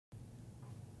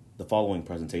The following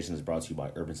presentation is brought to you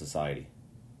by Urban Society.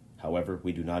 However,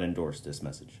 we do not endorse this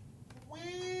message.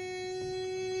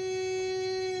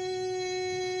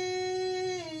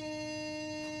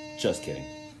 Just kidding.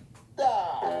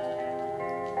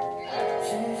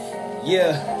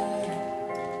 Yeah.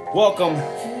 Welcome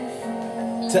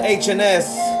to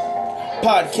HNS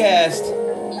Podcast,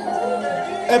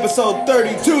 episode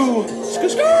 32.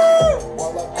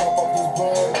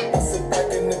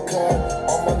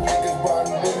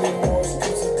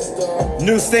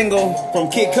 New single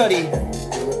from Kid Cudi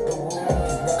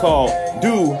called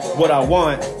Do What I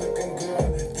Want.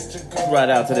 Let's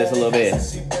ride out to this a little bit.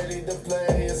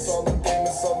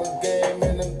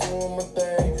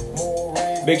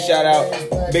 Big shout out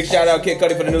Kid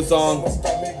Cudi for the new song.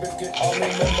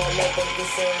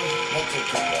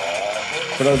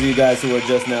 For those of you guys who are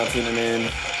just now tuning in,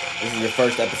 this is your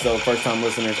first episode, first time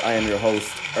listeners. I am your host,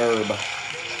 Herb.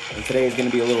 And today is going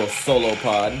to be a little solo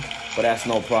pod, but that's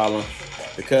no problem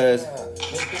because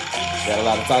we got a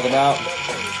lot to talk about.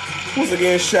 Once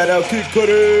again, shout out Kid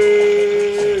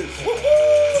Cudi.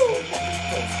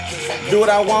 Do What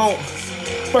I Want.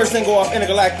 First single off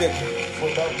Intergalactic.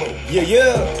 Yeah.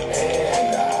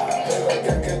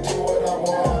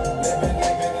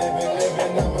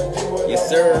 Yes,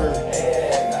 sir.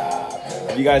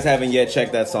 If you guys haven't yet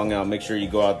checked that song out, make sure you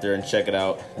go out there and check it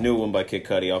out. New one by Kid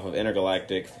Cudi off of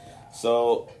Intergalactic.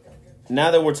 So,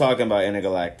 now that we're talking about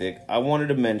Intergalactic, I wanted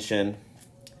to mention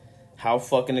how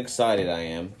fucking excited I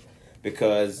am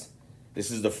because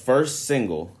this is the first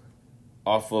single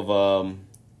off of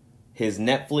his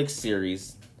Netflix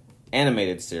series,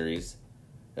 animated series,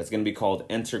 that's going to be called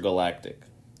Intergalactic.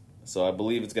 So I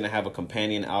believe it's going to have a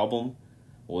companion album.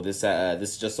 Well, this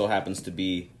just so happens to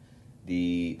be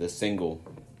the single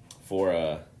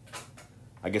for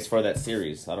I guess for that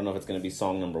series. I don't know if it's going to be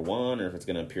song number 1 or if it's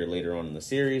going to appear later on in the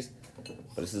series.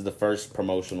 But this is the first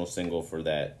promotional single for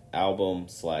that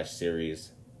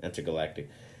album/series, Intergalactic.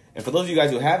 And for those of you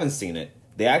guys who haven't seen it,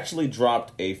 they actually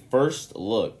dropped a first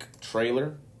look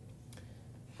trailer,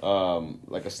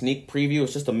 like a sneak preview.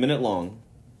 It's just a minute long,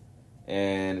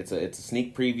 and it's a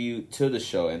sneak preview to the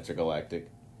show Intergalactic.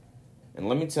 And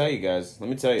let me tell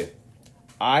you,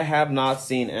 I have not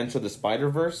seen Enter the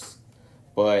Spider-Verse,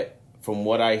 but from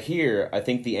what I hear, I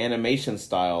think the animation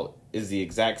style is the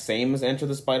exact same as Enter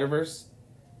the Spider-Verse.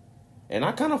 And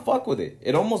I kind of fuck with it.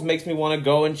 It almost makes me want to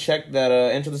go and check that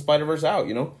Enter the Spider-Verse out,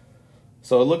 you know?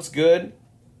 So it looks good.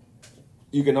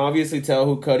 You can obviously tell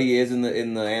who Cudi is in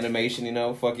the animation, you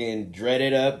know? Fucking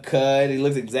dreaded up Cud. He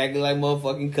looks exactly like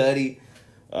motherfucking Cudi.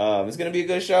 It's going to be a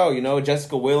good show, you know?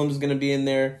 Jessica Williams is going to be in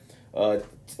there.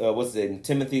 What's it?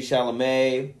 Timothy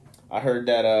Chalamet. I heard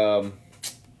that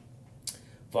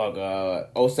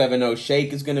 070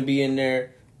 Shake is going to be in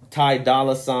there. Ty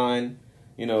Dolla $ign,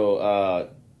 you know,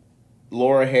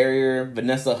 Laura Harrier,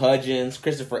 Vanessa Hudgens,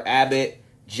 Christopher Abbott,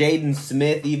 Jaden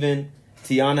Smith even,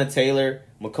 Tiana Taylor,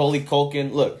 Macaulay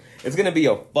Culkin. Look, it's going to be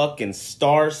a fucking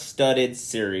star-studded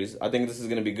series. I think this is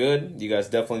going to be good. You guys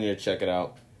definitely need to check it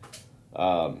out.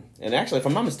 And actually, if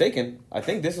I'm not mistaken, I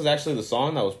think this is actually the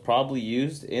song that was probably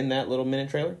used in that little minute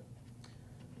trailer.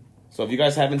 So if you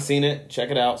guys haven't seen it, check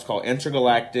it out. It's called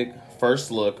Intergalactic,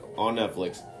 First Look on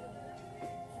Netflix.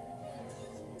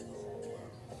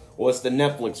 Well, it's the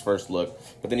Netflix First Look,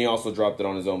 but then he also dropped it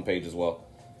on his own page as well.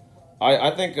 I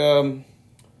think I'm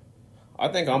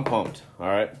pumped. All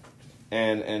right,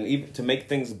 and even to make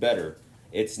things better,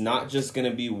 it's not just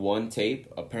gonna be one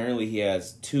tape. Apparently, he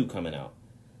has 2 coming out.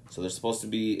 So there's supposed to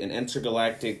be an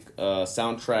Intergalactic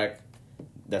soundtrack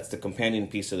that's the companion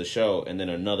piece of the show, and then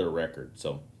another record.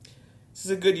 So this is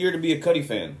a good year to be a Cudi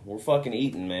fan. We're fucking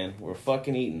eating, man. We're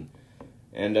fucking eating.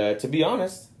 And to be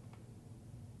honest,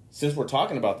 since we're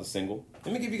talking about the single,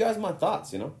 let me give you guys my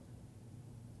thoughts, you know?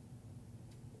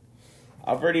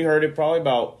 I've already heard it probably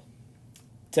about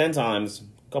 10 times,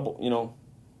 couple, you know,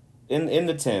 in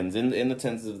the tens, in the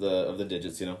tens of the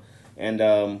digits, you know? And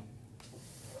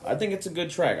I think it's a good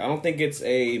track. I don't think it's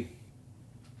a...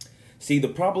 See, the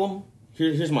problem...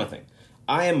 Here's my thing.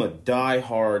 I am a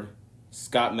die-hard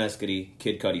Scott Mescudi,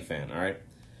 Kid Cudi fan, all right?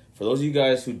 For those of you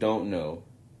guys who don't know,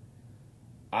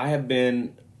 I have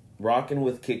been rocking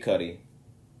with Kid Cudi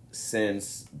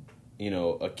since, you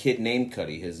know, A Kid Named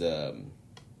Cudi, his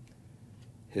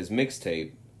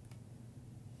mixtape.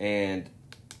 And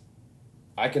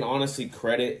I can honestly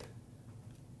credit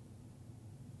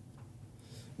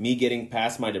me getting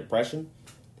past my depression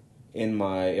in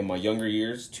my younger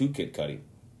years to Kid Cudi,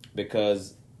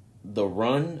 because the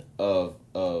run of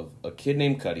A Kid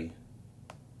Named Cudi,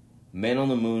 Man on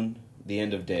the Moon, The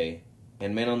End of Day,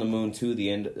 and Man on the Moon 2,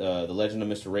 The Legend of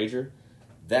Mr. Rager,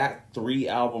 that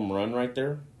 3-album run right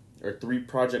there or 3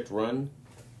 project run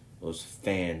was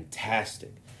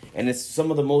fantastic. And it's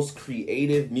some of the most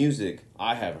creative music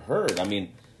I have heard. I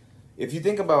mean, if you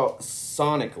think about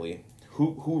sonically,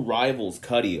 who rivals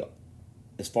Cudi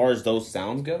as far as those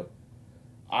sounds go,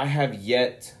 I have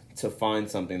yet to find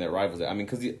something that rivals it. I mean,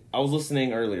 because I was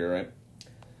listening earlier, right?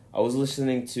 I was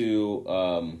listening to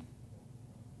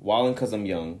Wildin' 'Cause I'm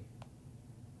Young.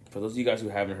 For those of you guys who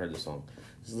haven't heard the song,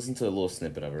 just listen to a little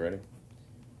snippet of it. Ready?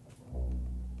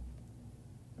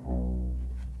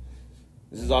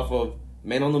 This is off of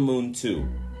Man on the Moon 2,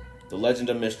 The Legend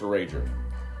of Mr. Rager.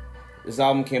 This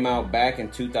album came out back in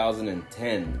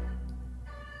 2010.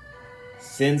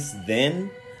 Since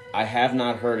then, I have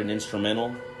not heard an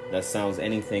instrumental that sounds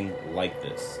anything like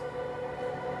this.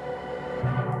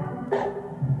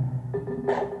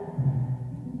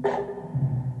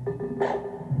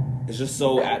 It's just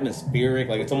so atmospheric,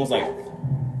 like it's almost like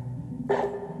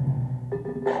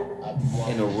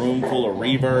in a room full of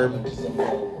reverb.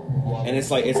 And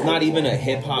it's like, it's not even a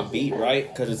hip hop beat, right?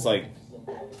 Because it's like,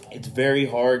 it's very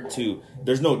hard to,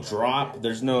 there's no drop,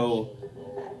 there's not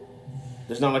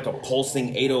like a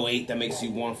pulsing 808 that makes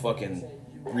you want to fucking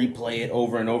replay it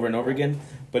over and over and over again.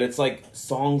 But it's like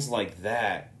songs like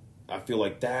that, I feel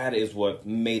like that is what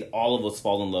made all of us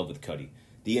fall in love with Cudi.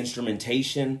 The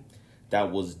instrumentation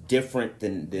that was different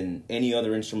than any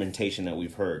other instrumentation that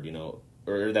we've heard, you know,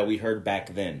 or that we heard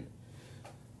back then.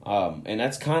 And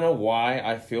that's kind of why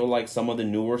I feel like some of the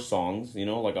newer songs, you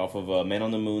know, like off of Man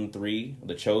on the Moon 3,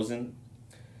 The Chosen,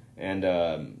 and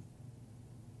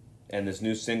this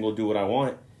new single, Do What I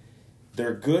Want,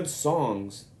 they're good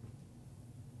songs,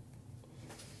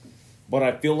 but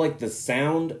I feel like the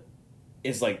sound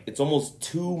is like, it's almost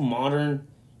too modern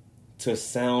to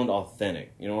sound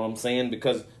authentic. You know what I'm saying?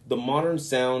 Because the modern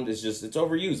sound is just, it's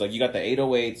overused. Like, you got the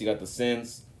 808s, you got the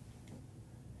synths,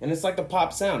 and it's like the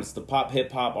pop sound. It's the pop,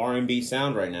 hip-hop, R&B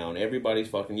sound right now, and everybody's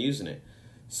fucking using it.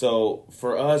 So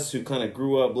for us who kind of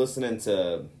grew up listening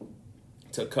to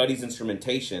Cudi's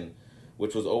instrumentation,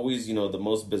 which was always, you know, the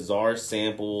most bizarre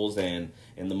samples and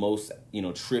the most, you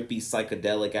know, trippy,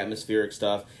 psychedelic, atmospheric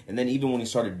stuff, and then even when he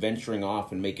started venturing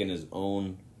off and making his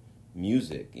own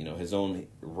music, you know, his own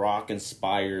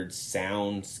rock-inspired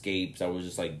soundscapes that was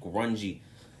just like grungy,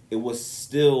 it was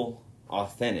still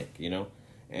authentic, you know?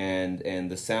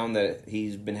 And the sound that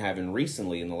he's been having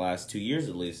recently, in the last 2 years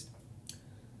at least,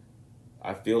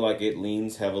 I feel like it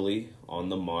leans heavily on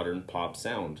the modern pop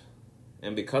sound.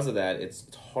 And because of that, it's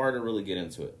hard to really get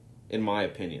into it, in my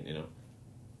opinion, you know.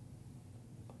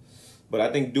 But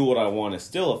I think Do What I Want is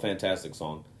still a fantastic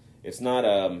song. It's not,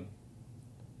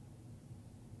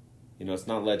 you know, it's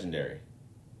not legendary,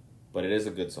 but it is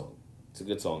a good song. It's a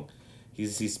good song.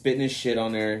 He's spitting his shit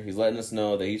on there. He's letting us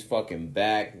know that he's fucking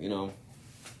back, you know.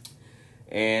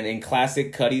 And in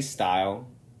classic Cudi style,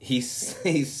 he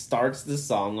starts the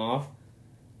song off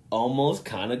almost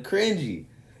kind of cringy.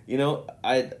 You know,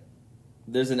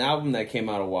 there's an album that came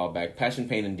out a while back, Passion,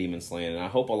 Pain, and Demon Slaying, and I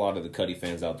hope a lot of the Cudi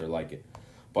fans out there like it.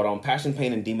 But on Passion,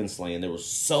 Pain, and Demon Slaying, there were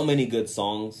so many good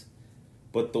songs,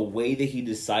 but the way that he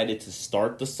decided to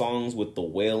start the songs with the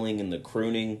wailing and the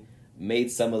crooning made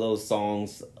some of those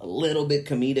songs a little bit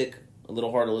comedic, a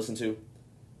little hard to listen to.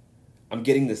 I'm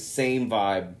getting the same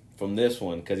vibe from this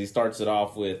one, because he starts it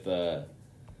off with,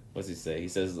 what's he say? He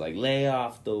says, like, lay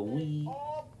off the weed.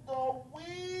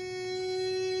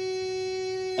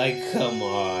 Like, come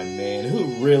on, man.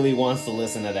 Who really wants to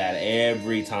listen to that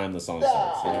every time the song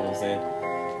starts? You know what I'm saying?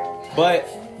 But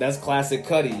that's classic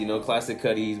Cudi, you know. Classic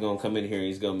Cudi, he's going to come in here and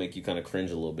he's going to make you kind of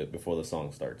cringe a little bit before the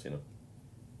song starts, you know.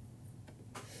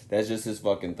 That's just his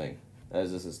fucking thing. That's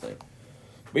just his thing.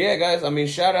 But yeah, guys, I mean,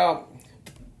 shout out.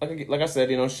 Like I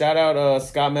said, you know, shout out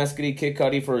Scott Mescudi, Kid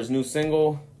Cudi for his new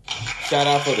single. Shout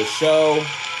out for the show.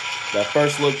 That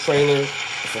first look trailer,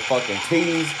 it's a fucking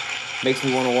tease. Makes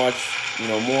me want to watch, you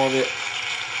know, more of it.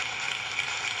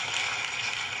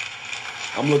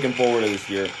 I'm looking forward to this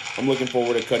year. I'm looking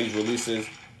forward to Cudi's releases.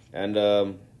 And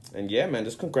yeah, man,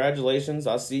 just congratulations.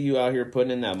 I'll see you out here putting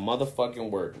in that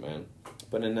motherfucking work, man.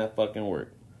 Putting in that fucking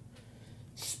work.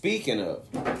 Speaking of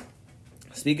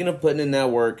putting in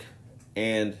that work,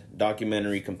 and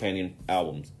documentary companion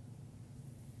albums,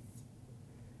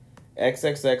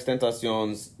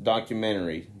 XXXTentacion's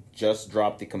documentary just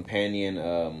dropped the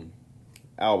companion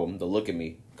album, the Look at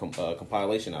Me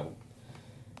compilation album.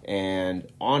 And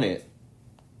on it,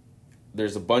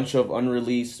 there's a bunch of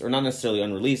unreleased, or not necessarily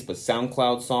unreleased, but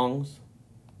SoundCloud songs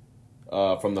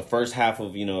from the first half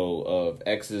of, you know, of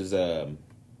X's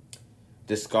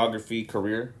discography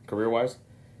career-wise.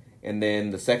 And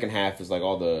then the second half is like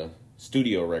all the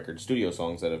studio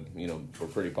songs that have, you know, were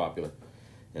pretty popular.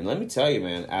 And let me tell you,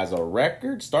 man, as a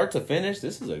record, start to finish,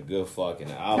 this is a good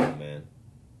fucking album, man.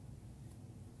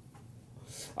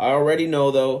 I already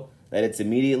know, though, that it's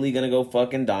immediately gonna go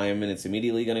fucking diamond. It's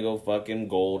immediately gonna go fucking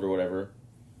gold or whatever.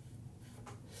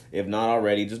 If not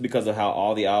already, just because of how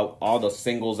all the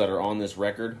singles that are on this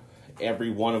record, every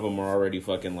one of them are already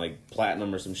fucking like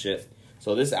platinum or some shit.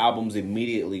 So this album's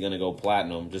immediately gonna go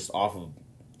platinum just off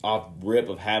rip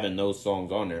of having those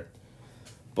songs on there.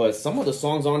 But some of the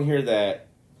songs on here that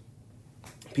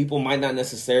people might not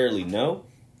necessarily know,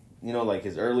 you know, like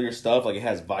his earlier stuff, like it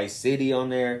has Vice City on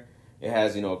there. It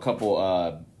has, you know, a couple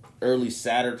early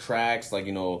sadder tracks, like,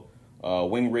 you know,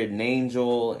 Wing Ridden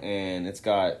Angel, and it's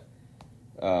got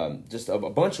just a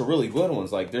bunch of really good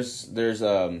ones. Like there's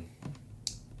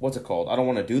what's it called? I Don't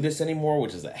Want to Do This Anymore,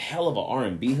 which is a hell of a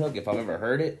R&B hook if I've ever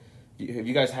heard it. If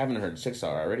you guys haven't heard Chick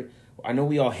Star already, I know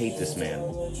we all hate this man,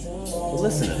 but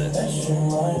listen to this. You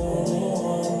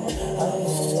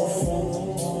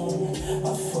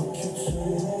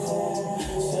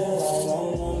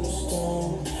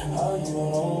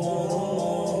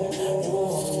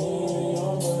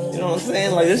know what I'm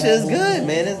saying? Like, this shit is good,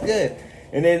 man. It's good.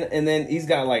 And then he's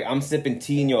got like I'm Sipping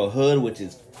Tea in Your Hood, which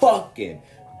is fucking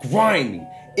grimy,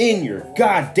 in your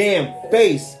goddamn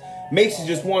face. Makes you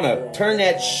just want to turn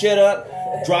that shit up.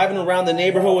 Driving around the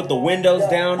neighborhood with the windows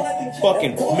down,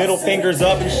 fucking middle fingers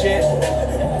up and shit.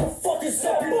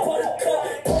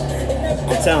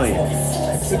 I'm telling you,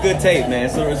 it's a good tape, man.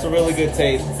 It's a really good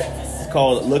tape. It's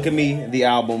called "Look at Me," the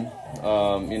album.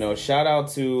 You know, shout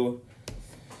out to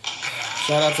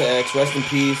X, rest in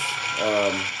peace.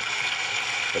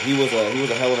 But he was a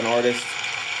hell of an artist.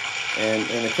 And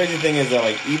the crazy thing is that,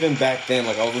 like, even back then,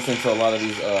 like, I was listening to a lot of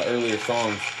these earlier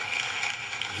songs.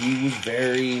 He was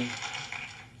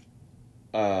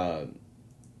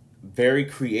very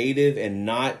creative and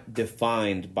not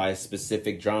defined by a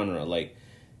specific genre. Like,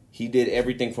 he did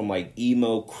everything from like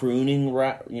emo crooning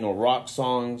rap, you know, rock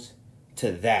songs,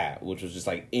 to that, which was just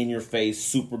like in your face,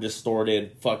 super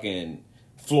distorted, fucking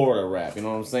Florida rap. You know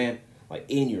what I'm saying? Like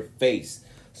in your face.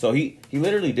 So he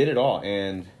literally did it all,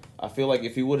 and I feel like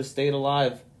if he would have stayed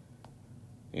alive,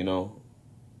 you know,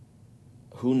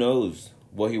 who knows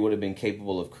what he would have been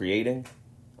capable of creating.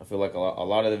 I feel like a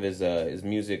lot of his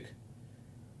music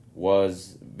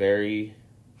was very,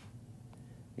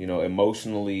 you know,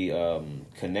 emotionally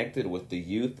connected with the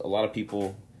youth. A lot of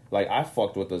people, like, I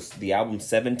fucked with the album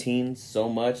 17 so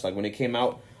much. Like, when it came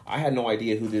out, I had no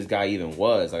idea who this guy even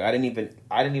was. Like, I didn't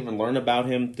even learn about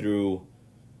him through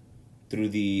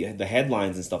the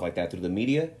headlines and stuff like that, through the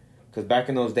media. Because back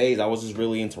in those days, I was just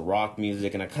really into rock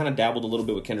music, and I kind of dabbled a little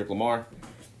bit with Kendrick Lamar.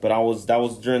 But that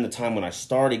was during the time when I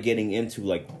started getting into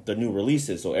like the new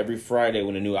releases. So every Friday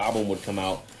when a new album would come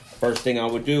out, first thing I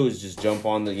would do is just jump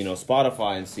on the, you know,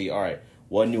 Spotify and see, all right,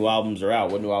 what new albums are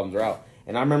out?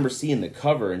 And I remember seeing the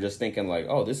cover and just thinking like,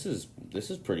 oh, this is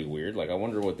pretty weird. Like, I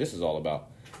wonder what this is all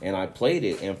about. And I played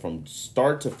it, and from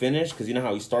start to finish, because you know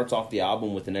how he starts off the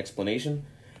album with an explanation,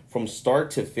 from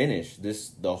start to finish,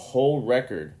 the whole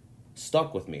record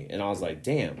stuck with me, and I was like,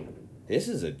 damn, this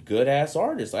is a good ass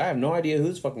artist. I have no idea who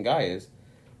this fucking guy is,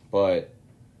 but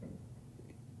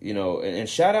you know, and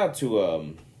shout out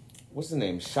to what's his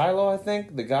name, Shiloh, I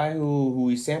think, the guy who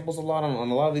he samples a lot on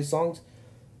a lot of these songs.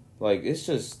 Like, it's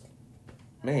just,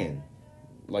 man,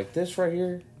 like this right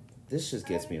here, this just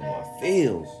gets me in my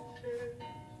feels.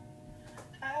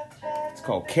 It's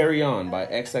called "Carry On" by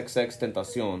XXX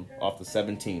Tentacion off the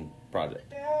 17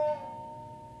 project.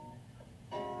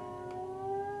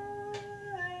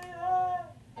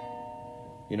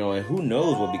 You know, and who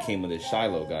knows what became of this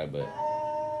Shiloh guy, but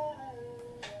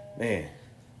man,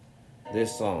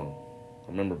 this song, I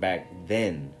remember back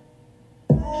then.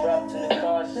 Trapped in the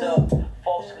concept,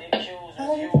 falsely accused,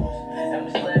 used, and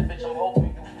misled, bitch, I'm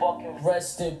hoping you fucking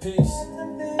rest in peace.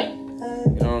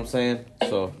 You know what I'm saying?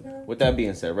 So, with that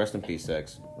being said, rest in peace,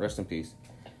 X. Rest in peace.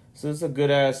 So it's a good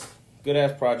ass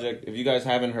project. If you guys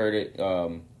haven't heard it,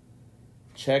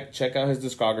 check out his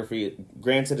discography.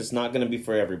 Granted, it's not going to be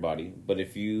for everybody, but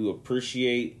if you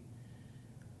appreciate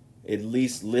at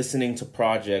least listening to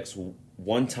projects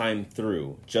one time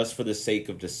through, just for the sake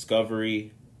of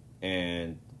discovery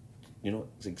and, you know,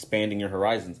 expanding your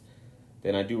horizons,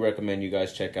 then I do recommend you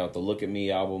guys check out the "Look at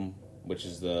Me" album, which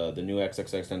is the new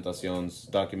XXX Tentacion's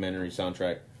documentary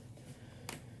soundtrack.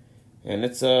 And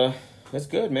it's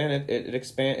good, man.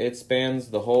 It spans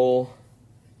the whole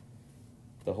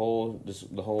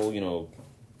you know,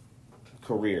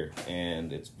 career,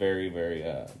 and it's very, very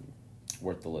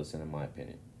worth the listen, in my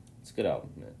opinion. It's a good album,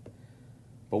 man.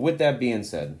 But with that being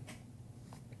said,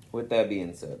 I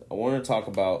want to talk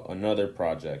about another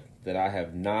project that I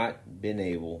have not been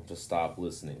able to stop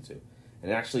listening to.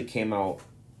 And it actually came out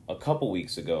a couple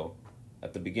weeks ago,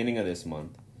 at the beginning of this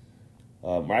month.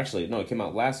 Or actually, no, it came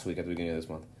out last week at the beginning of this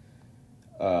month.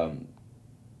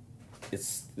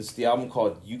 It's the album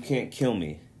called You Can't Kill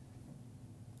Me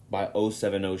by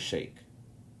 070 Shake.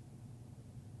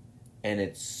 And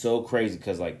it's so crazy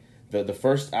because, like, the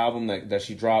first album that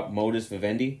she dropped, Modus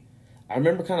Vivendi, I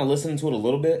remember kind of listening to it a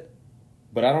little bit,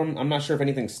 but I'm not sure if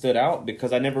anything stood out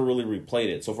because I never really replayed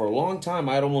it. So for a long time,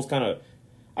 I'd almost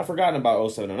I'd forgotten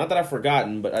about 070. Not that I've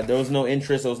forgotten, but there was no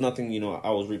interest. There was nothing, I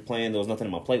was replaying. There was nothing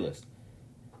in my playlist.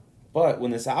 But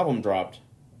when this album dropped,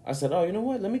 I said, oh, you know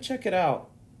what? Let me check it out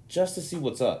just to see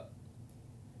what's up.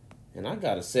 And I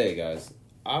gotta say, guys,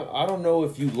 I don't know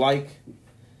if you like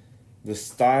the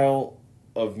style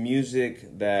of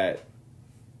music that,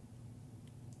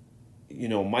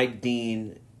 Mike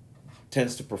Dean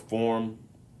tends to perform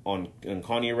on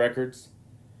Kanye records,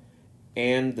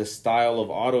 and the style of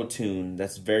auto-tune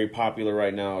that's very popular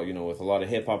right now, with a lot of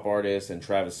hip-hop artists and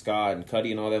Travis Scott and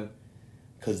Cudi and all them,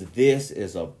 because this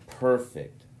is a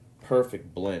perfect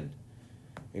blend.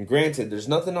 And granted, there's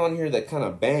nothing on here that kind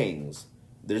of bangs.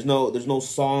 There's no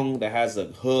song that has a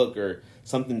hook or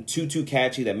something too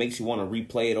catchy that makes you want to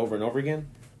replay it over and over again.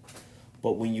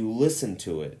 But when you listen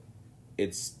to it,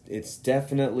 it's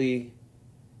definitely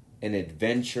an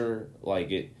adventure.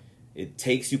 Like it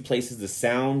takes you places. The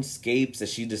soundscapes that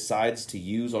she decides to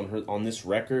use on this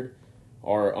record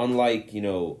are unlike,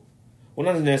 well,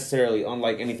 not necessarily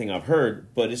unlike anything I've heard,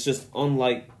 but it's just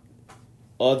unlike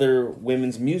other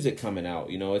women's music coming out.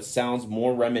 It sounds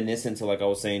more reminiscent to, like I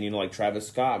was saying, like Travis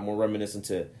Scott, more reminiscent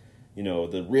to,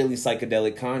 the really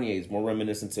psychedelic Kanye's, more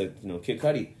reminiscent to, Kid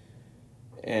Cudi.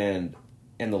 And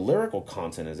the lyrical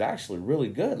content is actually really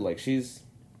good. Like she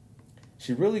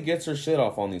really gets her shit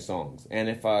off on these songs. And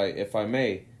if I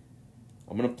may,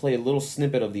 I'm going to play a little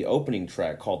snippet of the opening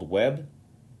track called Web.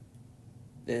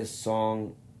 This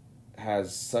song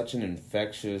has such an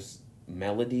infectious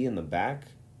melody in the back.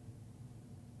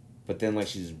 But then, like,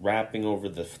 she's rapping over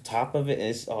the top of it. And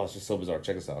it's just so bizarre.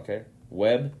 Check this out, okay?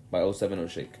 Web by 070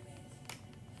 Shake.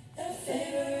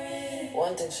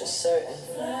 One thing's for certain.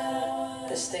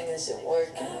 This thing isn't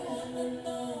working.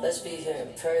 Let's be here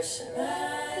in person.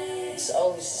 It's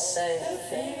always the same.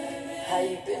 How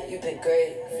you been? You been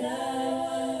great.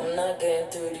 I'm not getting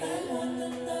through to you. I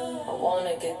want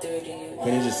to get through to you.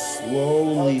 And it just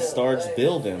slowly starts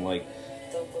building. Like,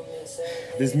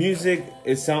 this music,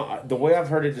 the way I've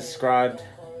heard it described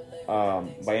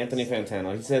by Anthony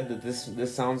Fantano, he said that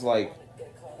this sounds like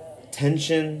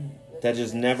tension that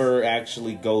just never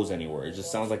actually goes anywhere. It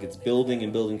just sounds like it's building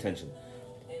and building tension.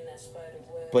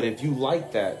 But if you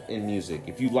like that in music,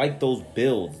 if you like those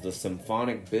builds, the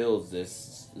symphonic builds,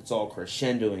 it's all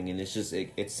crescendoing and it's just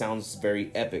it sounds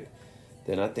very epic,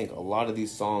 then I think a lot of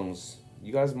these songs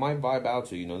you guys might vibe out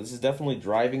to. This is definitely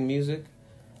driving music.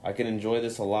 I can enjoy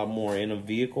this a lot more in a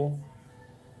vehicle.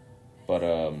 But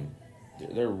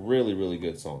they're really, really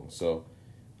good songs. So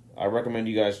I recommend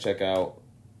you guys check out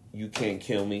You Can't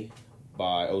Kill Me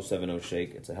by 070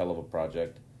 Shake. It's a hell of a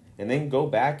project. And then go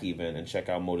back even and check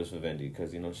out Modus Vivendi,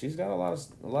 because she's got a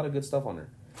lot of good stuff on her.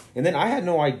 And then I had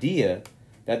no idea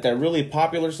that really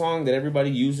popular song that everybody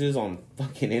uses on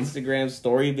fucking Instagram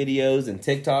story videos and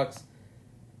TikToks,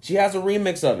 she has a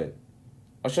remix of it.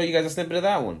 I'll show you guys a snippet of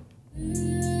that one.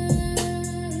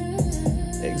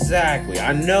 Exactly.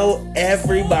 I know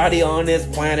everybody on this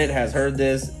planet has heard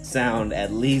this sound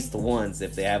at least once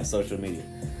if they have social media.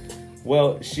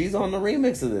 Well, she's on the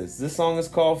remix of this. This song is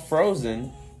called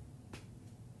Frozen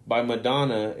by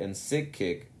Madonna and Sick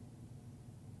Kick.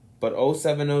 But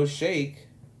 070 Shake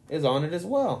is on it as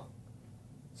well.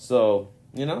 So,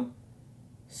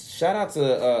 shout out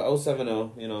to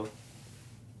 070,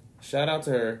 shout out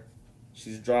to her.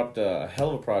 She's dropped a hell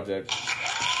of a project.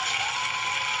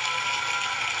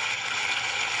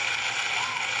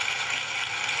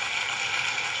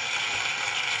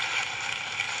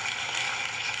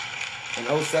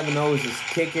 And 070 is just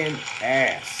kicking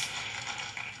ass.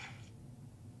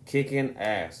 Kicking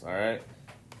ass, alright?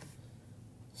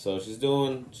 So she's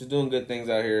doing good things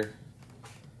out here.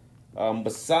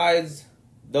 Besides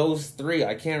those three,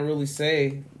 I can't really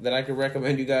say that I could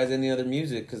recommend you guys any other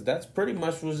music, because that's pretty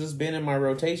much what's just been in my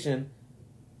rotation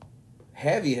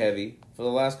heavy for the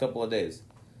last couple of days.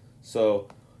 So,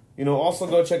 also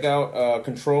go check out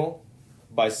Control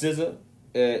by SZA.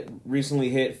 It recently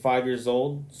hit 5 years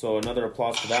old, so another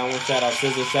applause for that one. Shout out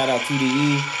SZA, shout out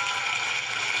TDE.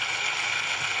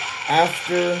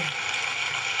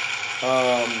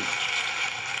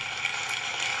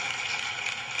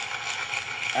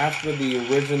 After the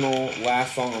original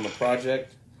last song on the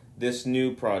project, this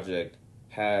new project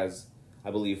has,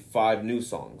 I believe, 5 new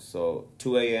songs. So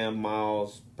 2 a.m.,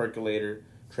 Miles, Percolator,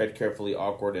 Tread Carefully,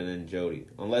 Awkward, and then Jody.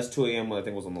 Unless 2 a.m. I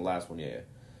think was on the last one, yeah.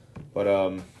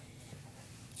 But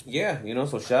yeah, you know,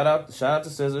 so shout out to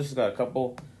SZA. She's got a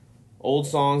couple old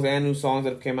songs and new songs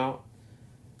that have came out.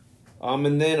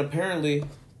 And then apparently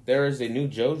there is a new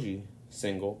Joji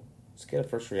single. Let's get a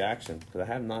first reaction because I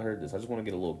have not heard this. I just want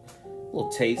to get a little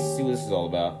taste, see what this is all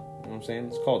about. You know what I'm saying?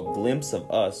 It's called Glimpse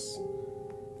of Us.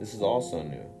 This is also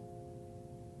new.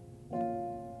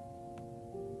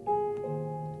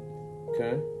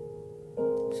 Okay.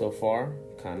 So far,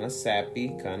 kind of sappy.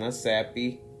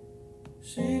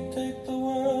 She take the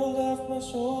world off my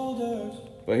shoulders.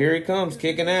 But here he comes,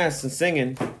 kicking ass and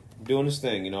singing, doing his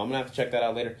thing. You know, I'm gonna have to check that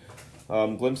out later.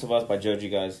 Glimpse of Us by Joji,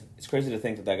 guys. It's crazy to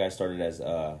think that guy started as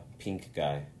Pink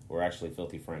guy, or actually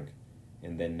Filthy Frank,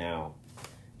 and then now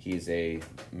he's a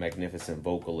magnificent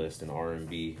vocalist in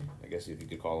R&B, I guess if you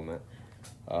could call him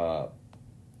that.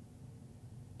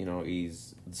 You know,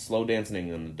 he's slow dancing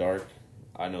in the dark.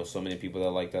 I know so many people that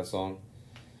like that song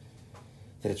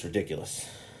that it's ridiculous.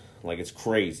 Like, it's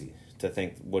crazy to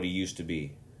think what he used to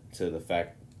be to the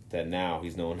fact that now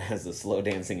he's known as the slow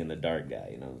dancing in the dark guy,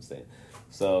 you know what I'm saying?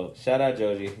 So, shout out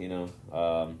Joji, you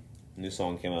know. New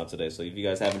song came out today, so if you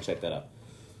guys haven't checked that out.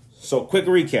 So, quick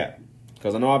recap,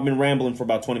 because I know I've been rambling for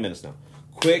about 20 minutes now.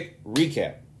 Quick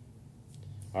recap.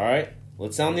 All right?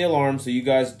 Let's sound the alarm so you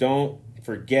guys don't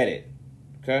forget it.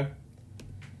 Okay?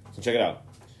 So, check it out.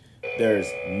 There's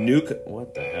new...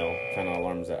 What the hell kind of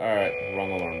alarm is that? All right,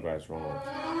 wrong alarm, guys, wrong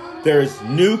alarm. There's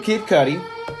new Kid Cudi.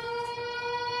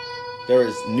 There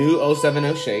is new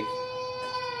 070 Shake.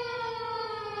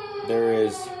 There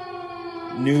is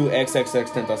new XXX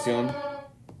Tentacion.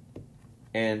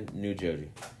 And new Joji.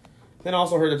 Then I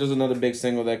also heard that there's another big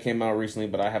single that came out recently,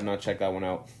 but I have not checked that one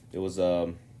out. It was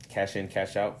Cash In,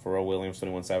 Cash Out, Pharrell Williams,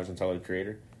 21 Savage, and Tyler, the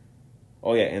Creator.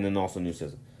 Oh yeah, and then also new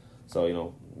SZA. So, you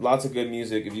know, lots of good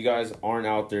music. If you guys aren't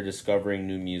out there discovering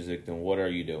new music, then what are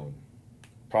you doing?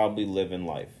 Probably living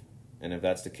life. And if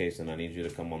that's the case, then I need you to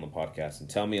come on the podcast and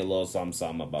tell me a little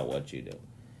something about what you do.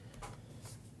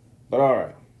 But all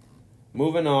right,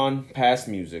 moving on past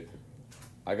music.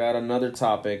 I got another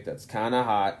topic that's kind of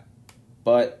hot,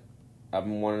 but I've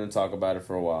been wanting to talk about it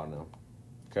for a while now.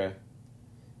 Okay?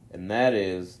 And that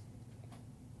is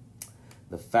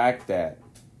the fact that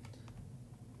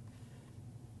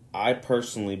I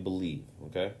personally believe,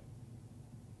 okay?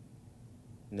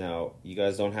 Now, you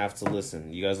guys don't have to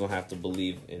listen. You guys don't have to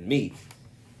believe in me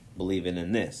believing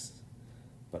in this.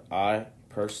 But I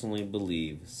personally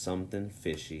believe something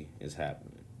fishy is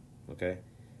happening, okay?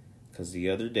 Because the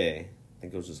other day, I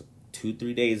think it was just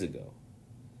 2-3 days ago,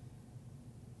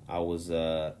 I was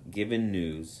given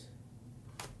news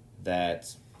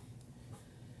that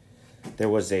there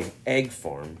was a egg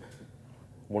farm,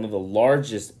 one of the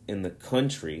largest in the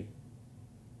country,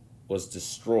 was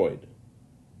destroyed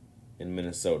in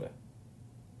Minnesota.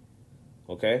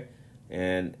 Okay?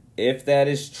 And if that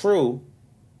is true,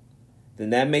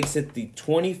 then that makes it the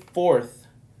 24th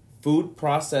food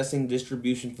processing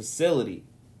distribution facility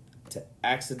to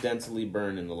accidentally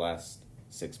burn in the last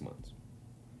 6 months.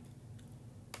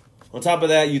 On top of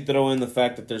that, you throw in the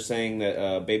fact that they're saying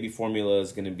that baby formula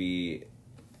is going to be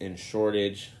in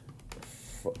shortage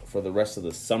for the rest of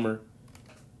the summer.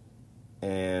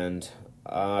 And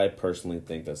I personally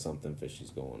think that something fishy is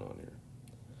going on here.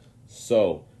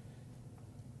 So,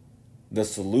 the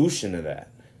solution to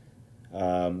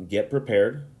that, get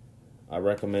prepared. I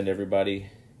recommend everybody,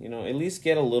 you know, at least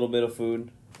get a little bit of food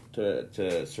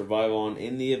to survive on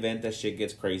in the event that shit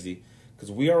gets crazy.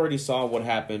 Because we already saw what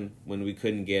happened when we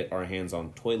couldn't get our hands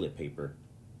on toilet paper.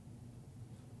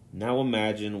 Now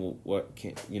imagine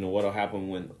what'll happen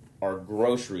when our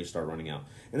groceries start running out.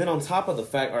 And then on top of the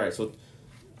fact,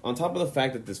 on top of the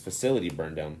fact that this facility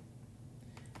burned down,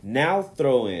 now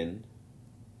throw in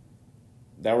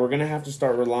that we're gonna have to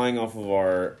start relying off of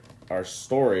our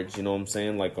storage. You know what I'm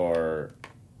saying? Like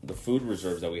the food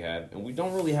reserves that we have, and we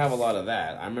don't really have a lot of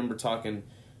that. I remember talking,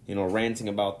 ranting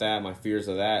about that, my fears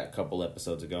of that a couple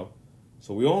episodes ago.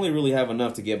 So we only really have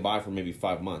enough to get by for maybe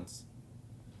 5 months.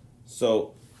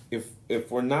 So if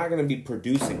we're not going to be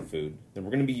producing food, then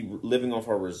we're going to be living off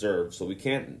our reserves. So we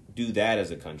can't do that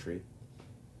as a country.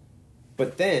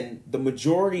 But then the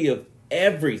majority of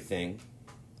everything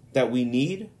that we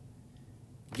need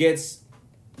gets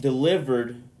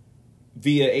delivered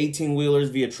via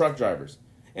 18-wheelers, via truck drivers.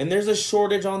 And there's a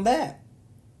shortage on that.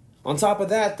 On top of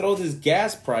that, throw this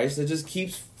gas price that just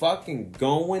keeps fucking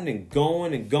going and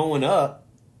going and going up.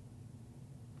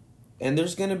 And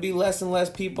there's going to be less and less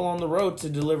people on the road to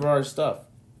deliver our stuff.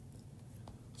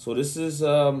 So this is,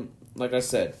 like I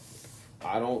said,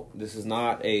 this is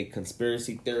not a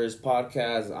conspiracy theorist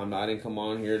podcast. I didn't come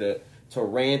on here to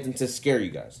rant and to scare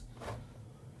you guys.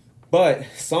 But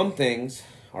some things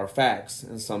are facts,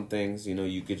 and some things,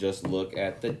 you could just look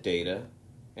at the data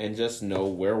and just know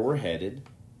where we're headed.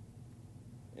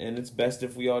 And it's best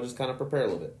if we all just kind of prepare a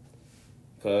little bit,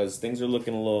 because things are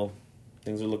looking a little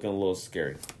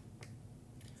scary.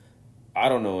 I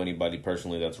don't know anybody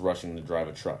personally that's rushing to drive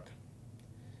a truck.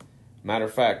 Matter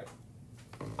of fact,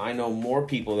 I know more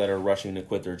people that are rushing to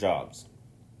quit their jobs.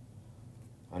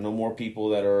 I know more people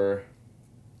that are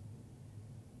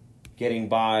getting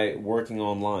by working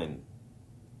online,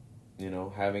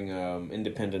 having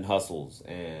independent hustles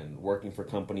and working for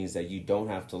companies that you don't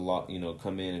have to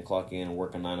come in and clock in and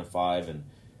work a 9 to 5 and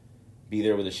be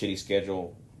there with a shitty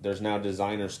schedule. There's now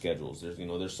designer schedules.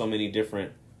 There's so many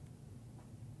different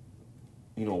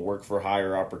work for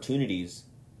hire opportunities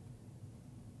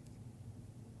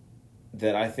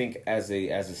that I think as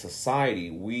a society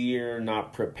we're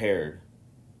not prepared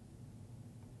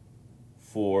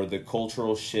for the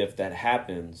cultural shift that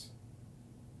happens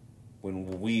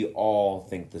when we all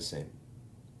think the same.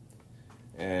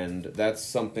 And that's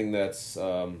something that's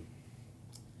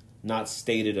not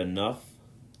stated enough.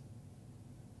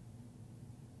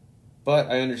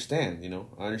 But I understand,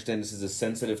 I understand this is a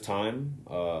sensitive time.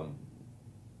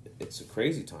 It's a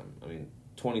crazy time.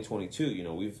 2022,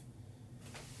 we've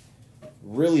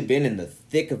really been in the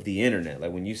thick of the internet.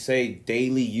 Like when you say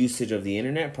daily usage of the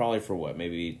internet, probably for what,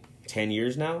 maybe 10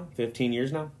 years now, 15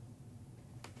 years now?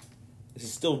 This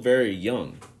is still very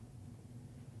young.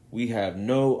 We have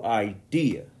no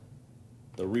idea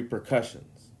the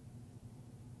repercussions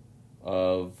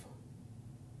of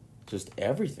just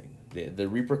everything. The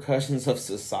repercussions of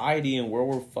society and where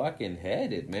we're fucking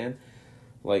headed, man.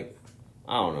 Like,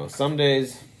 I don't know. Some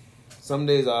days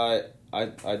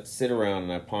I sit around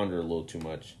and I ponder a little too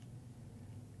much,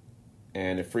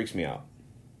 and it freaks me out.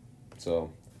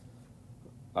 So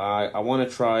I want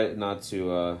to try not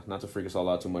to freak us all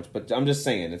out too much, but I'm just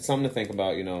saying it's something to think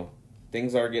about.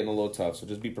 Things are getting a little tough, so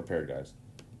just be prepared, guys.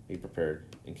 Be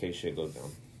prepared in case shit goes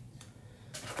down.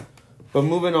 But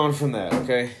moving on from that,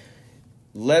 okay?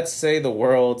 Let's say the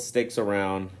world sticks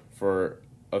around for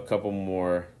a couple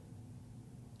more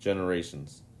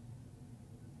generations.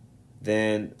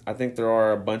 Then I think there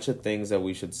are a bunch of things that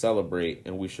we should celebrate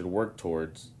and we should work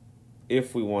towards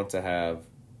if we want to have,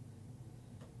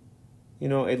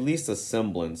 at least a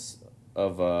semblance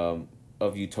of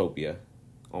utopia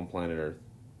on planet Earth.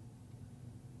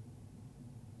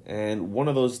 And one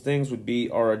of those things would be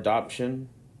our adoption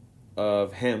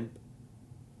of hemp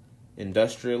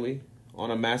industrially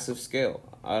on a massive scale.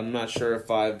 I'm not sure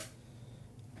if I've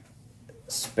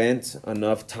spent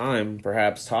enough time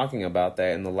perhaps talking about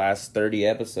that in the last 30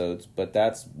 episodes, but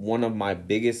that's one of my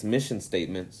biggest mission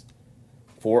statements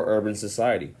for urban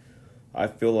society. I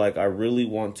feel like I really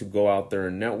want to go out there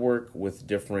and network with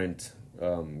different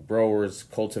growers,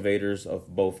 cultivators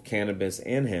of both cannabis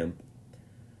and hemp,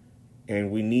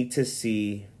 and we need to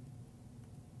see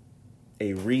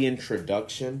a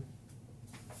reintroduction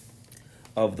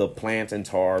of the plant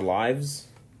into our lives.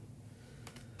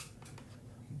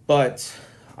 But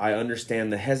I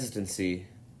understand the hesitancy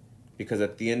because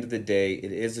at the end of the day,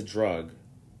 it is a drug.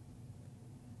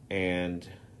 And,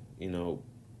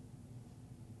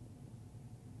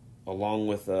 along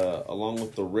with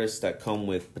the risks that come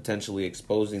with potentially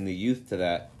exposing the youth to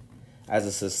that, as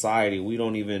a society, we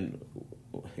don't even,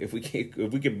 if we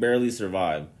could barely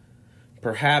survive,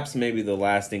 perhaps maybe the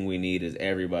last thing we need is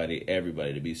everybody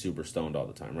to be super stoned all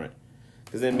the time, right?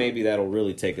 Because then maybe that'll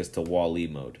really take us to Wall-E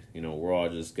mode. We're all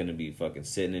just going to be fucking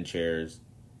sitting in chairs,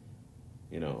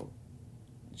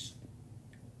 just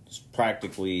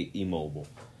practically immobile.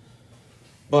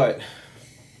 But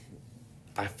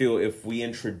I feel if we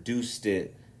introduced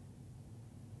it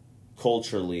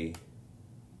culturally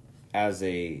as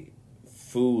a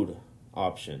food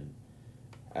option,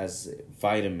 as a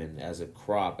vitamin, as a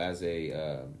crop, as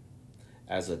a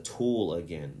tool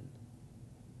again,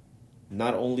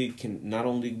 not only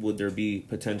would there be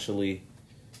potentially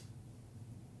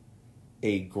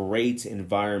a great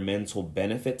environmental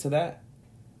benefit to that,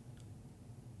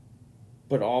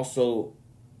 but also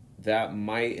that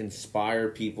might inspire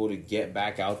people to get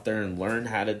back out there and learn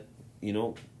how to,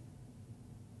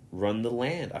 run the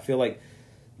land. I feel like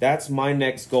that's my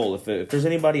next goal. If there's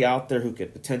anybody out there who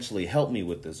could potentially help me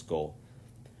with this goal,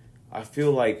 I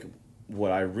feel like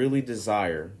what I really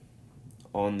desire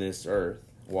on this earth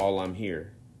while I'm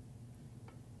here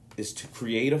is to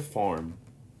create a farm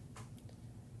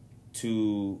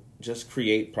to just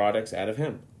create products out of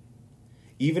hemp.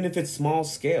 Even if it's small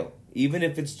scale, even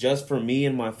if it's just for me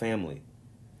and my family,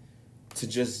 to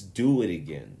just do it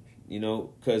again,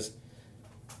 because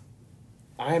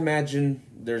I imagine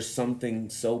there's something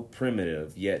so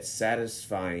primitive yet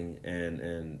satisfying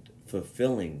and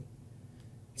fulfilling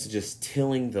to just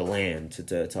tilling the land,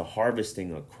 to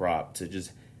harvesting a crop,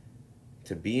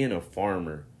 to being a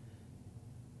farmer.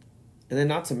 And then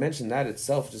not to mention that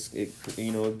itself,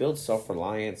 it builds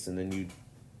self-reliance and then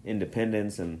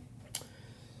independence, and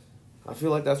I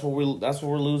feel like that's what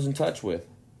we're losing touch with.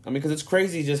 I mean, because it's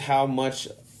crazy just how much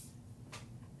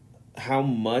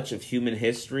of human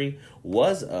history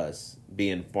was us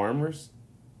being farmers,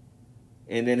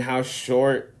 and then how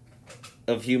short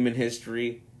of human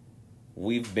history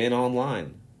we've been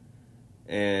online.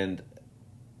 And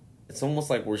it's almost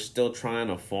like we're still trying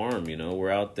to farm, we're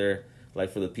out there,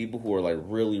 like, for the people who are like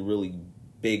really, really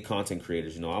big content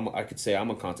creators, I could say I'm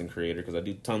a content creator because I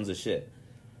do tons of shit.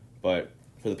 But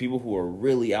for the people who are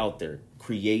really out there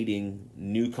creating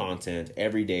new content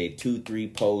every day, 2, 3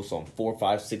 posts on 4,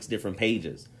 5, 6 different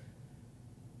pages,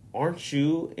 aren't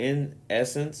you in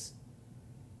essence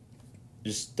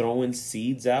just throwing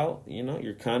seeds out?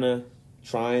 You're kind of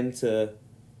trying to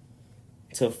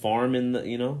farm in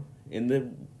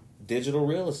the digital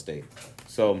real estate.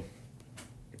 So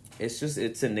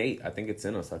it's innate. I think it's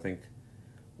in us. I think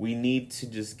we need to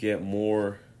just get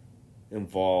more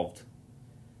involved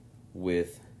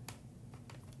with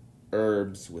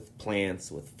herbs, with plants,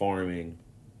 with farming.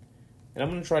 And I'm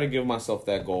going to try to give myself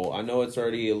that goal. I know it's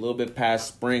already a little bit past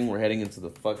spring. We're heading into the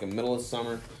fucking middle of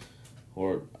summer.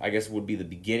 Or I guess it would be the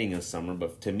beginning of summer.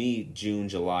 But to me, June,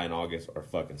 July, and August are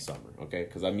fucking summer. Okay?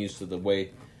 Because I'm used to the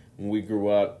way when we grew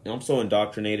up. I'm so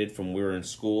indoctrinated from when we were in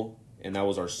school. And that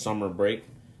was our summer break.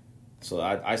 So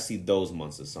I see those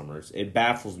months as summers. It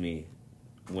baffles me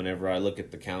whenever I look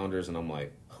at the calendars and I'm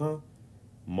like, huh?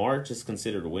 March is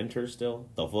considered winter still?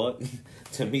 The fuck?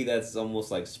 To me, that's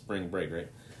almost like spring break, right?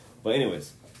 But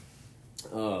anyways,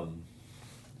 I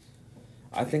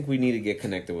think we need to get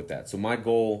connected with that. So my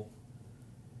goal,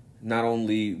 not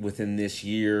only within this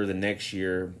year, the next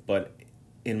year, but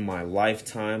in my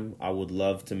lifetime, I would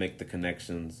love to make the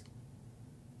connections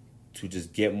to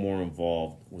just get more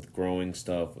involved with growing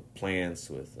stuff, with plants,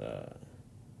 with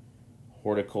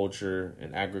horticulture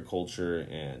and agriculture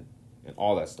and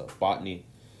all that stuff, botany.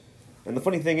 And the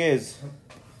funny thing is,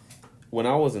 when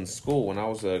I was in school, when I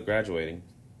was graduating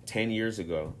 10 years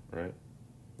ago, right?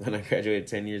 When I graduated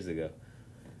 10 years ago,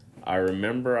 I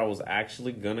remember I was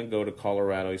actually going to go to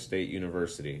Colorado State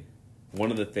University. One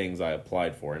of the things I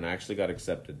applied for, and I actually got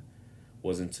accepted,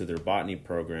 was into their botany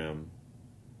program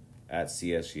at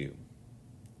CSU.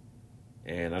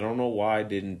 And I don't know why I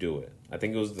didn't do it. I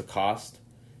think it was the cost.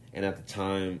 And at the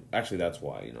time, actually that's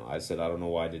why, I said I don't know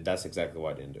why I did. That's exactly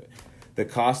why I didn't do it. The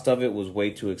cost of it was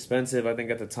way too expensive. I think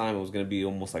at the time it was going to be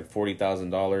almost like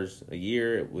 $40,000 a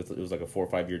year. It was like a 4 or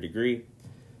 5 year degree.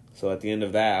 So at the end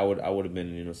of that, I would have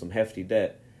been some hefty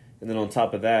debt. And then on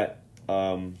top of that,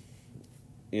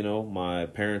 my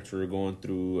parents were going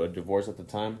through a divorce at the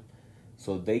time,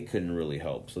 so they couldn't really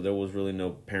help. So there was really no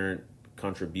parent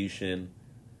contribution.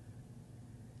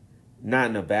 Not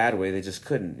in a bad way, they just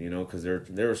couldn't, because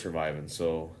they were surviving.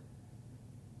 So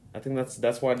I think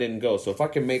that's why I didn't go. So if I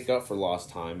can make up for lost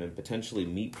time and potentially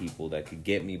meet people that could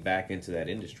get me back into that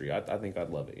industry, I think I'd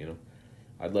love it,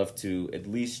 I'd love to at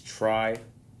least try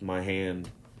my hand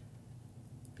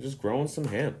just growing some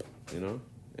hemp, and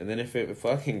then if it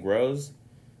fucking grows,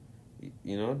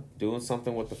 doing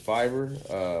something with the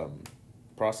fiber,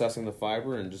 processing the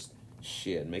fiber and just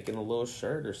making a little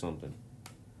shirt or something,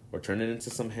 or turn it into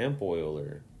some hemp oil,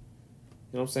 or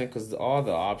what I'm saying, because all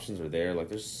the options are there. Like,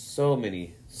 there's so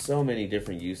many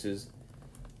different uses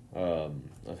of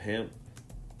hemp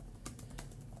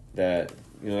that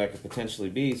that could potentially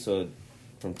be. So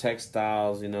from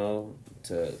textiles, to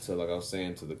like I was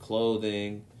saying, to the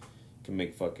clothing, you can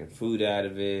make fucking food out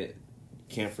of it.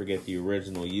 Can't forget the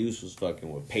original use was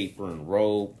fucking with paper and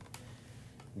rope.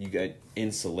 You got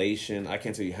insulation. I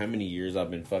can't tell you how many years I've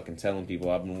been fucking telling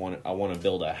people I want to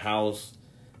build a house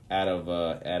out of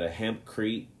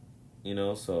hempcrete,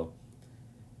 so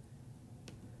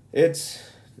it's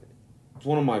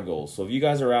one of my goals. So if you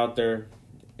guys are out there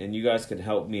and you guys could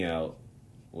help me out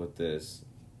with this,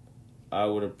 I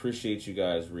would appreciate you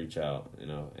guys reach out,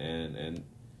 and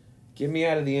get me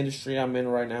out of the industry I'm in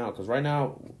right now, because right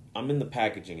now I'm in the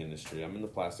packaging industry. I'm in the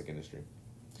plastic industry.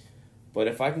 But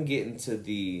if I can get into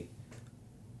the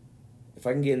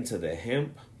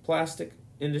hemp plastic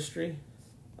industry,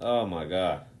 oh my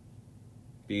God,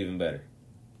 be even better.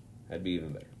 That'd be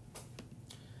even better.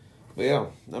 But yeah,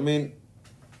 I mean,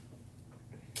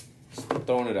 just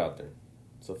throwing it out there.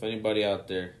 So if anybody out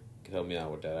there could help me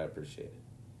out with that, I appreciate it.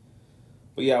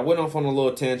 But yeah, I went off on a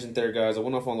little tangent there, guys. Let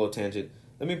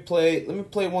me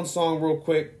play one song real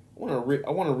quick. I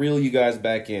want to reel you guys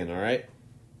back in, all right?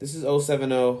 This is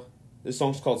 070. This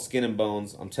song's called Skin and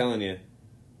Bones. I'm telling you,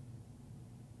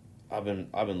 I've been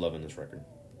loving this record.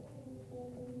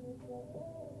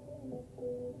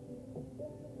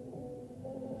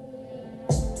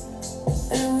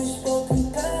 And we spoke in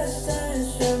past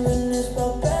tense, reminisce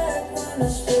about back when our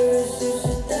spirits used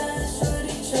to dance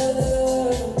with each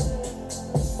other.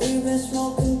 We've been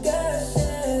smoking gas,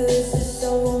 yeah, this is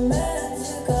so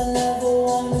romantic. I never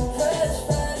want to press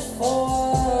fast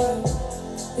forward.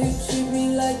 You treat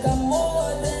me like I'm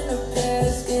more than a pair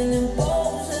of skin and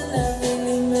bones, and that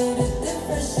really made a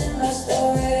difference in my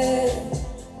story.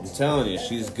 I'm telling you,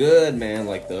 she's good, man.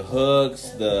 Like the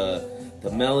hooks, the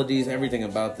melodies, everything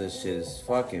about this shit is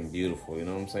fucking beautiful, you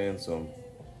know what I'm saying? So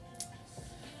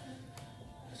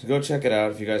go check it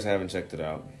out if you guys haven't checked it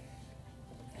out.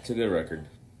 It's a good record.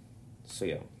 So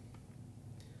yeah.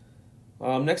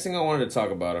 Next thing I wanted to talk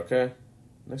about, okay?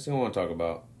 Next thing I want to talk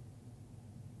about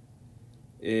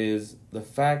is the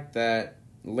fact that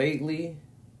lately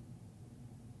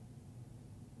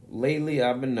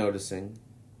I've been noticing,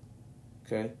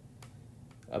 okay?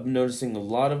 I've been noticing a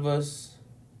lot of us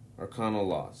are kind of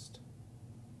lost.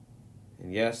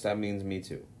 And yes, that means me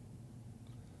too.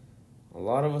 A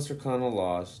lot of us are kind of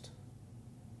lost.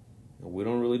 And we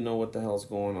don't really know what the hell's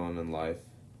going on in life.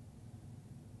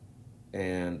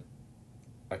 And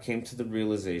I came to the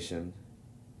realization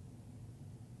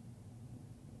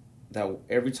that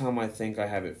every time I think I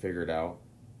have it figured out,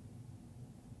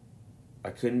 I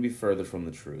couldn't be further from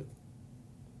the truth.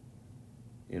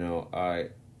 You know, I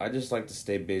just like to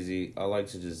stay busy. I like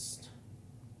to just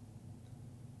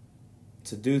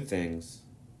to do things,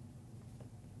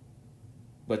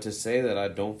 but to say that I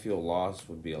don't feel lost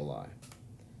would be a lie.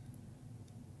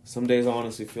 Some days I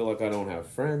honestly feel like I don't have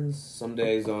friends. Some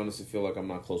days I honestly feel like I'm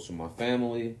not close to my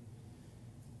family.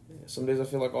 Some days I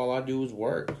feel like all I do is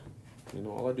work. You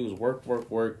know, all I do is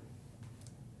work.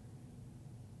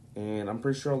 And I'm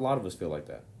pretty sure a lot of us feel like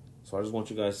that. So I just want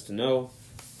you guys to know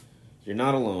you're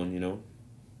not alone, you know.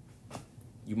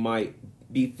 You might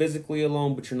be physically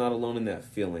alone, but you're not alone in that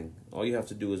feeling. All you have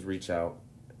to do is reach out.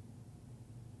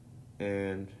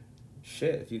 And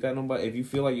shit, if you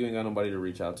feel like you ain't got nobody to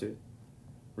reach out to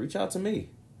me,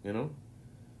 you know?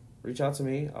 Reach out to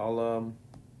me. I'll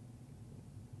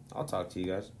talk to you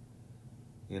guys.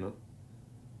 You know?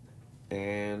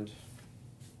 And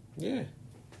yeah.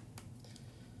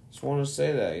 Just wanted to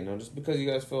say that, you know, just because you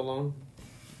guys feel alone,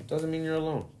 it doesn't mean you're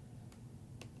alone.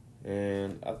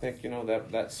 And I think, you know,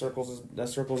 that circles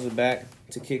it back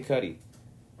to Kid Cudi.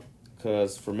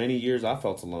 Because for many years I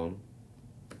felt alone.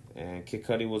 And Kid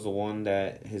Cudi was the one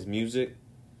that his music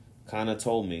kind of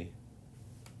told me,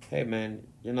 hey man,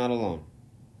 you're not alone.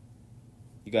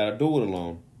 You got to do it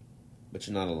alone, but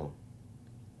you're not alone.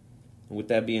 And with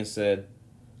that being said,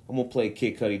 I'm going to play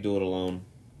Kid Cudi Do It Alone.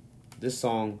 This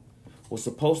song was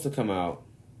supposed to come out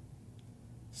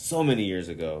so many years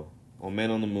ago on Man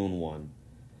on the Moon 1.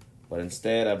 But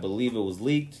instead, I believe it was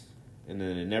leaked, and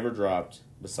then it never dropped,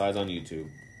 besides on YouTube.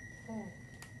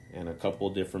 And a couple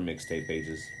different mixtape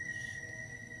pages.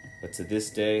 But to this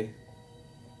day,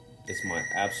 it's my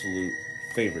absolute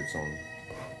favorite song.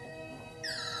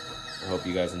 I hope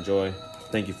you guys enjoy.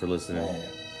 Thank you for listening.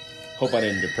 Hope I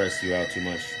didn't depress you out too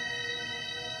much.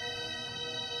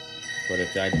 But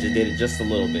if I did it just a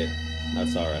little bit,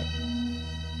 that's alright.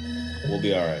 We'll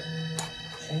be alright.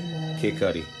 Kid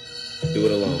Cudi, Do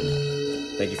It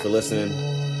Alone. Thank you for listening.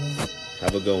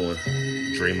 Have a good one.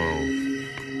 Dream on.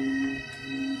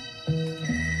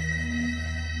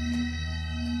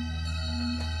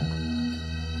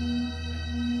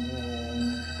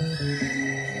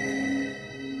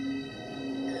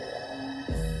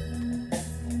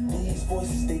 These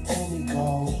voices, they tell me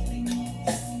go.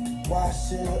 Why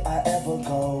should I ever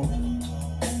go?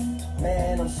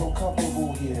 Man, I'm so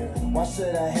comfortable here. Why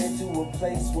should I head to a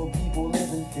place where people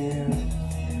live in fear?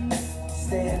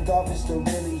 Standoffish to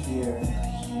really hear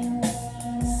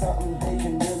something they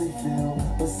can really feel,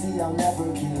 but see, I'll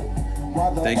never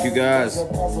get. Thank you guys.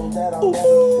 I'm not of the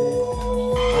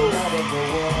world,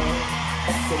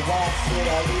 so why should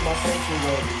I leave my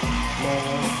sanctuary?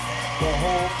 Man, the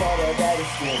whole thought of that is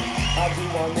scary. I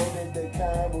know that the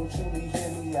kind will truly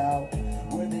hear me out,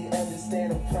 where they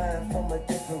understand I'm flying from a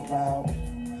different route.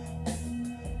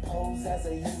 Pose as a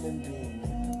human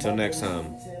being. Till next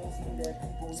time.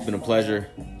 It's been a pleasure.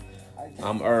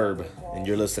 I'm Herb, and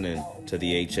you're listening to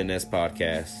the HNS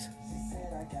Podcast.